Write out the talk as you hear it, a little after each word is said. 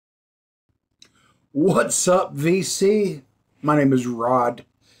What's up, VC? My name is Rod.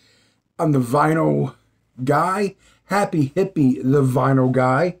 I'm the vinyl guy. Happy hippie, the vinyl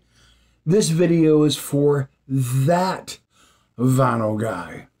guy. This video is for that vinyl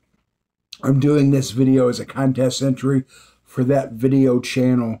guy. I'm doing this video as a contest entry for that video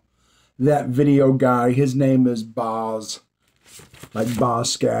channel. That video guy, his name is Bozz, like Bozz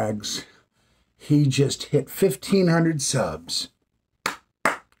Skaggs. He just hit 1,500 subs.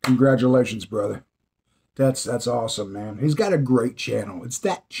 Congratulations, brother. That's awesome, man. He's got a great channel. It's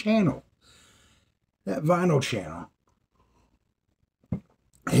that channel. That vinyl channel.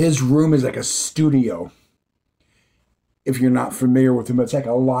 His room is like a studio. If you're not familiar with him, it's like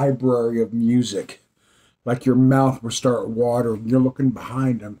a library of music. Like your mouth will start watering. You're looking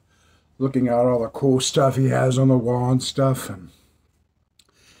behind him, looking at all the cool stuff he has on the wall and stuff. And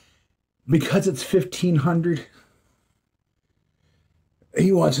because it's 1,500,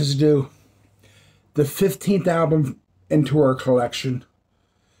 he wants us to do the 15th album into our collection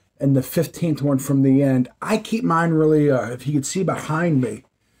and the 15th one from the end. I keep mine really, if you could see behind me,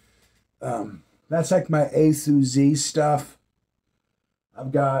 that's like my A through Z stuff.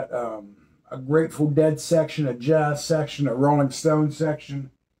 I've got a Grateful Dead section, a jazz section, a Rolling Stone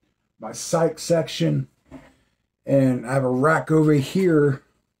section, my psych section, and I have a rack over here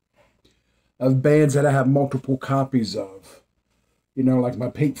of bands that I have multiple copies of. You know, like my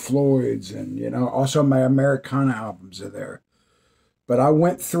Pink Floyds and, you know, also my Americana albums are there. But I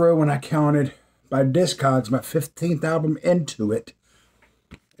went through and I counted by Discogs my 15th album into it.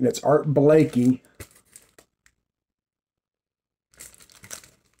 And it's Art Blakey,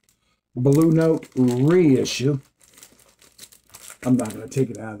 Blue Note reissue. I'm not going to take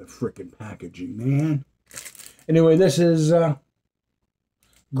it out of the freaking packaging, man. Anyway, this is a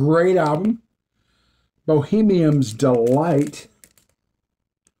great album. Bohemian's Delight.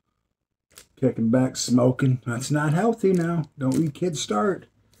 Kicking back, smoking. That's not healthy now. Don't you kids start.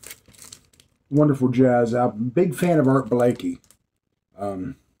 Wonderful jazz album. Big fan of Art Blakey.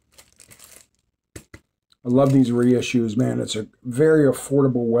 I love these reissues, man. It's a very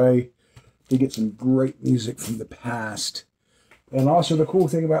affordable way to get some great music from the past. And also the cool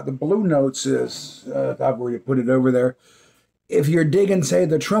thing about the Blue Notes is, I've already put it over there. If you're digging, say,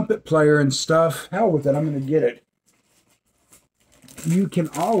 the trumpet player and stuff, hell with it, I'm going to get it. You can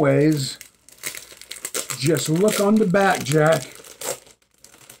always just look on the back, Jack.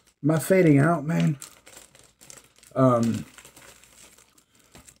 Am I fading out, man? You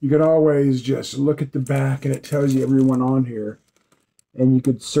can always just look at the back and it tells you everyone on here. And you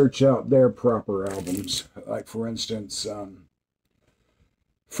could search out their proper albums. Like, for instance,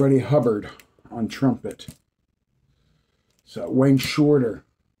 Freddie Hubbard on trumpet. So Wayne Shorter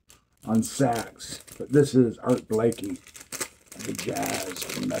on sax. But this is Art Blakey, the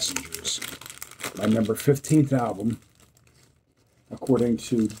Jazz Messengers. My number 15th album, according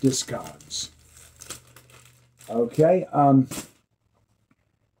to Discogs. Okay,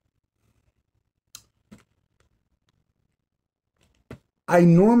 I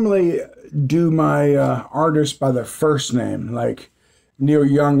normally do my artists by their first name, like Neil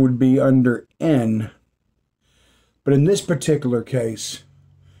Young would be under N. But in this particular case,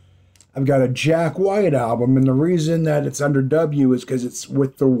 I've got a Jack White album, and the reason that it's under W is because it's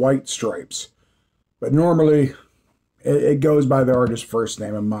with the white stripes. But normally, it goes by the artist's first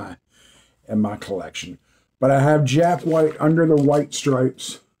name in my collection. But I have Jack White under the white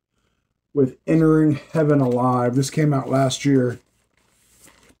stripes with Entering Heaven Alive. This came out last year.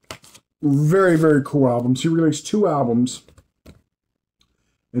 Very, very cool albums. He released 2 albums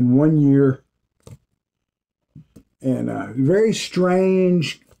in 1 year. And a very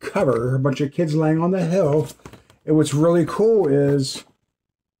strange cover. A bunch of kids laying on the hill. And what's really cool is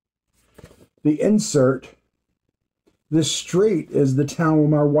the insert. This street is the town where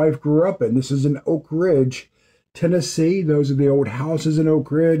my wife grew up in. This is in Oak Ridge, Tennessee. Those are the old houses in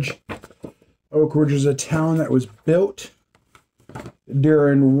Oak Ridge. Oak Ridge is a town that was built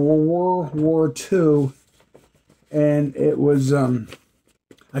during World War II. And it was a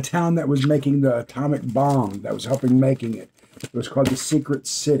town that was making the atomic bomb, that was helping making it. It was called the Secret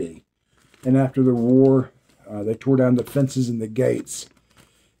City. And after the war, they tore down the fences and the gates.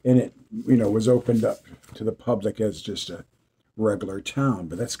 And it, you know, was opened up to the public as just a regular town.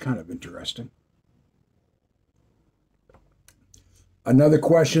 But that's kind of interesting. Another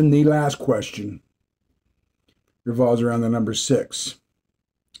question, the last question, revolves around the number 6.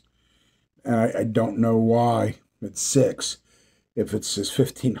 And I don't know why it's 6 if it's his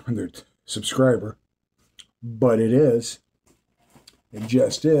 1,500th subscriber. But it is. It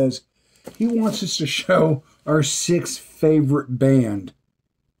just is. He wants us to show our 6th favorite band.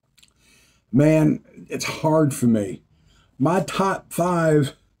 Man, it's hard for me. My top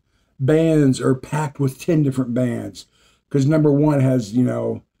 5 bands are packed with 10 different bands because number one has,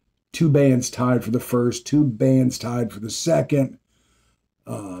 2 bands tied for the first, 2 bands tied for the second.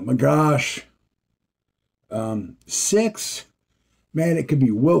 My gosh. 6, man, it could be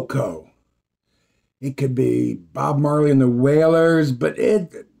Wilco. It could be Bob Marley and the Wailers, but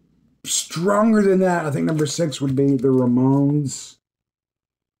it stronger than that. I think number 6 would be the Ramones.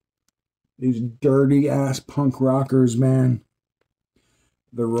 These dirty ass punk rockers, man.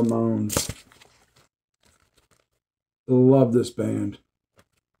 The Ramones. Love this band.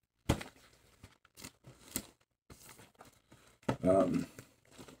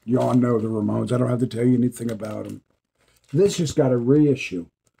 You all know the Ramones. I don't have to tell you anything about them. This just got a reissue.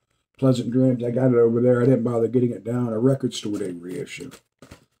 Pleasant Dreams, I got it over there. I didn't bother getting it down. A record store did reissue.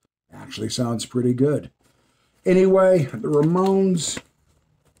 Actually sounds pretty good. Anyway, the Ramones.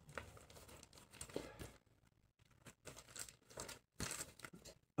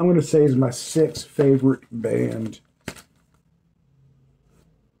 I'm going to say is my 6th favorite band.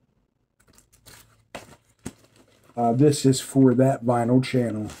 This is for That Vinyl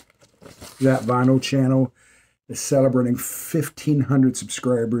Channel. That Vinyl Channel is celebrating 1,500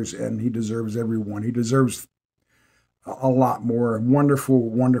 subscribers, and he deserves every one. He deserves a lot more. Wonderful,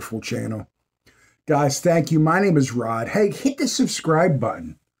 wonderful channel. Guys, thank you. My name is Rod. Hey, hit the subscribe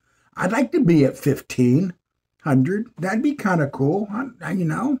button. I'd like to be at 1,500. That'd be kind of cool,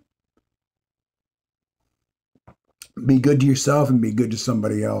 Be good to yourself and be good to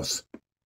somebody else.